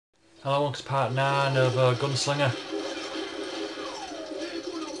Hello, to part 9 of Gunslinger. They're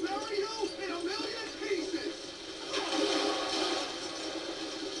gonna bury you in a million pieces!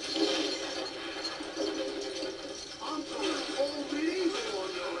 I'm going all medieval on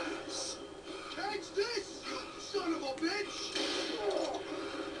your ass! Catch this, you son of a bitch!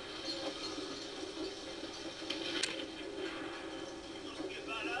 You're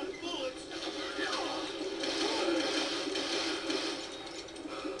about out of bullets!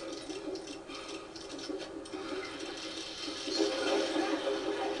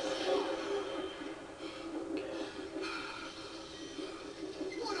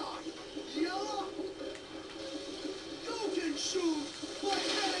 What are you, yellow? You can shoot! What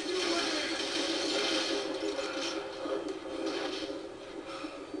can you aim?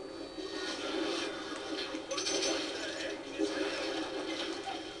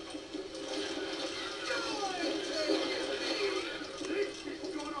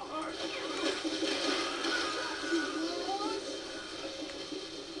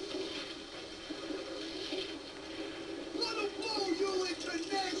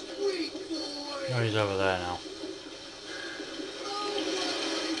 Oh, he's over there now.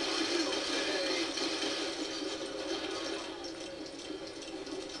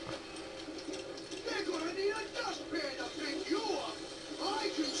 They're gonna need a dustpan to pick you up. I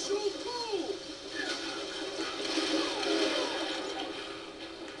can shoot too.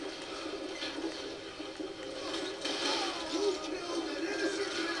 You killed an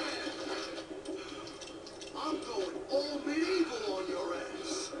innocent man. I'm going all medieval on your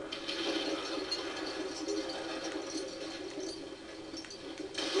ass.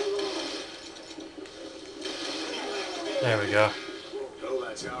 There we go. Oh,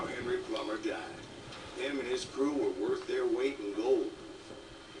 that's how Henry Plummer died. Him and his crew were worth their weight in gold.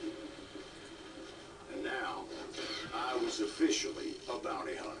 And now, I was officially a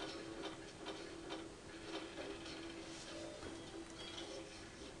bounty hunter.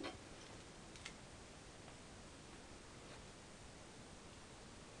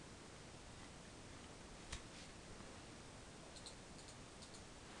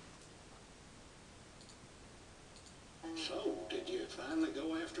 So, did you finally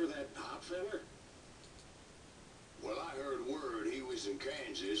go after that pot filler? Well, I heard word he was in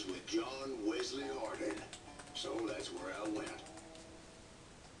Kansas with John Wesley Hardin. So that's where I went.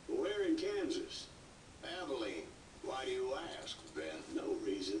 Where in Kansas? Abilene. Why do you ask, Ben? No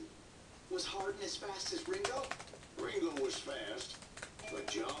reason. Was Hardin as fast as Ringo? Ringo was fast, but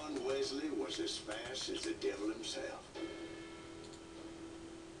John Wesley was as fast as the devil himself.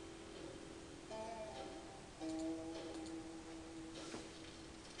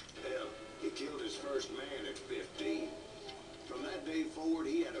 Hell, he killed his first man at 15. From that day forward,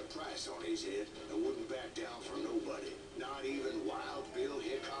 he had a price on his head and wouldn't back down for nobody, not even Wild Bill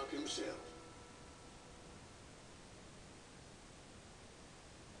Hickok himself.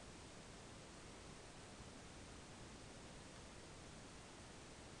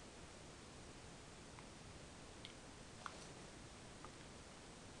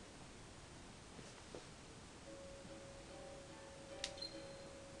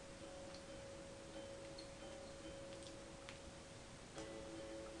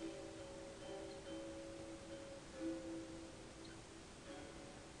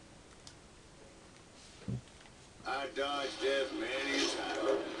 I dodged death many a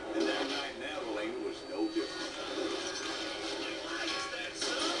time, and that night in Abilene was no different.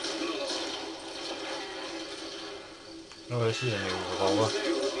 Oh, this is a new I was revolver.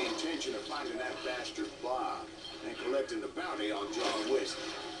 there with the intention of finding that bastard Bob and collecting the bounty on John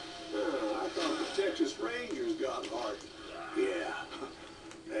Wesley. I thought the Texas Rangers got Hardin. Yeah,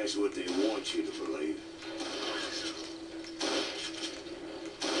 that's what they want you to believe.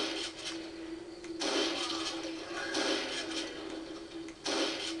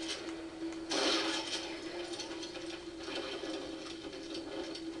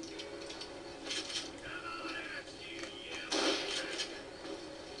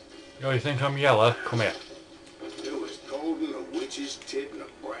 Oh, you think I'm yellow? Come here. It was cold in a witch's tit and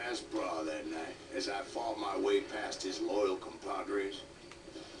a brass bra that night as I fought my way past his loyal compadres.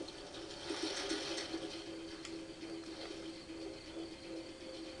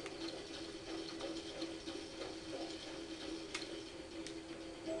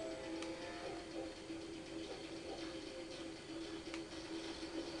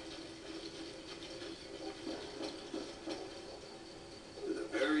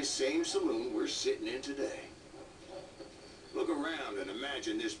 The very same saloon we're sitting in today. Look around and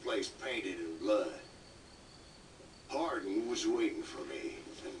imagine this place painted in blood. Hardin was waiting for me.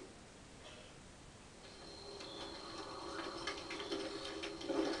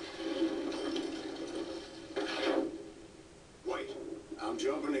 And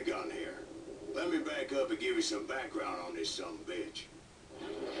jumping the gun here. Let me back up and give you some background on this sumbitch.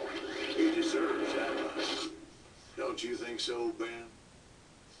 He deserves that much. Don't you think so, Ben?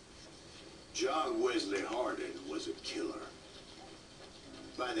 John Wesley Hardin was a killer.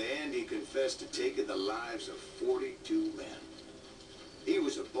 By the end, he confessed to taking the lives of 42 men. He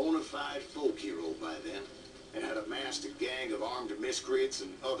was a bona fide folk hero by then, and had amassed a gang of armed miscreants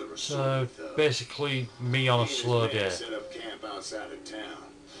and other So assorted thugs. basically, me on a He and slow his men day. set up camp outside of town,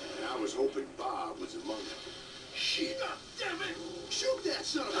 and I was hoping Bob was among them. Shit! Damn it! Shoot that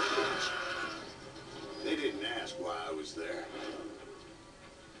son of a bitch! They didn't ask why I was there.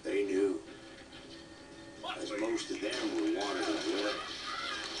 They knew. As most of them were wanted away.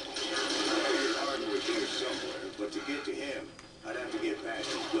 Hardin was here somewhere, but to get to him, I'd have to get past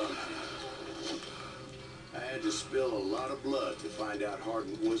his gun. I had to spill a lot of blood to find out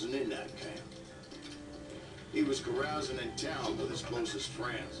Hardin wasn't in that camp. He was carousing in town with his closest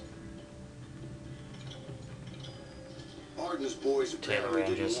friends. Hardin's boys apparently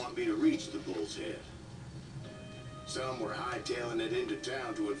didn't want me to reach the Bull's Head. Some were hightailing it into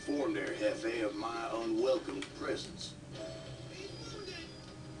town to inform their jefe of my unwelcomed presence.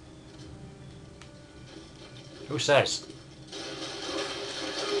 Who says?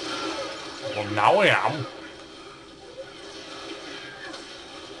 Well, now I am.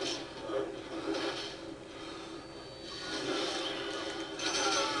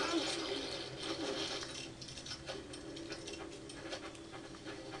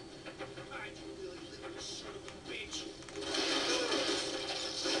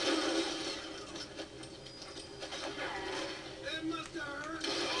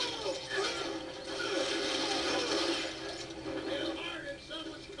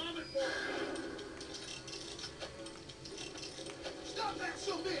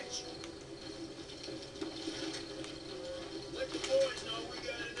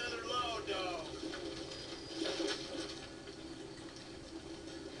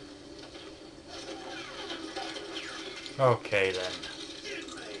 Okay then.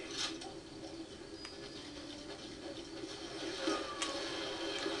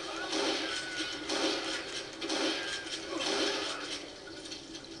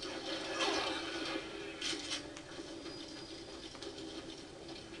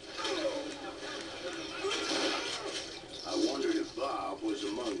 I wondered if Bob was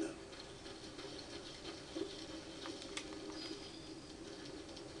among them.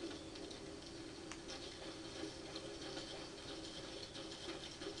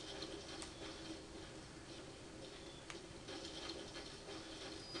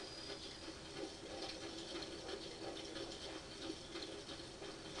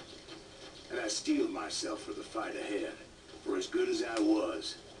 And I steeled myself for the fight ahead. For as good as I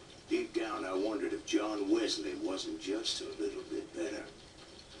was, deep down I wondered if John Wesley wasn't just a little bit better.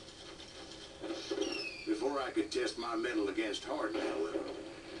 Before I could test my mettle against Hardin, however,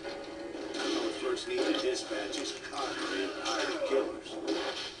 I would first need to dispatch his cadre of hired killers.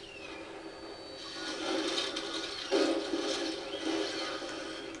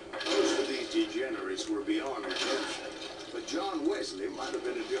 Most of these degenerates were beyond redemption, but John Wesley might have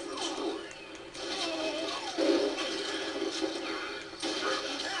been a different story.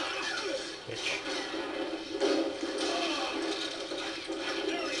 Bitch.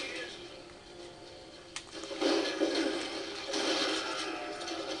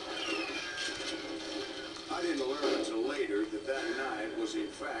 I didn't learn until later that that night was in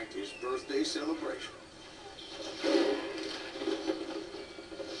fact his birthday celebration.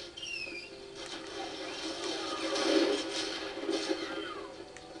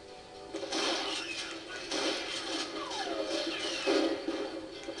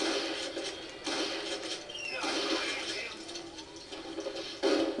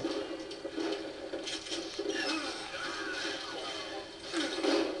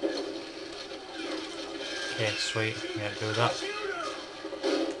 Okay, sweet. Yeah, do that.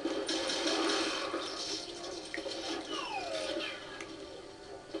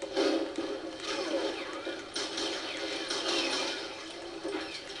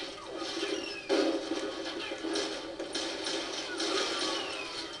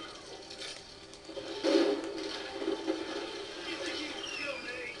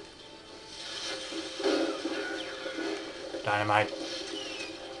 Dynamite.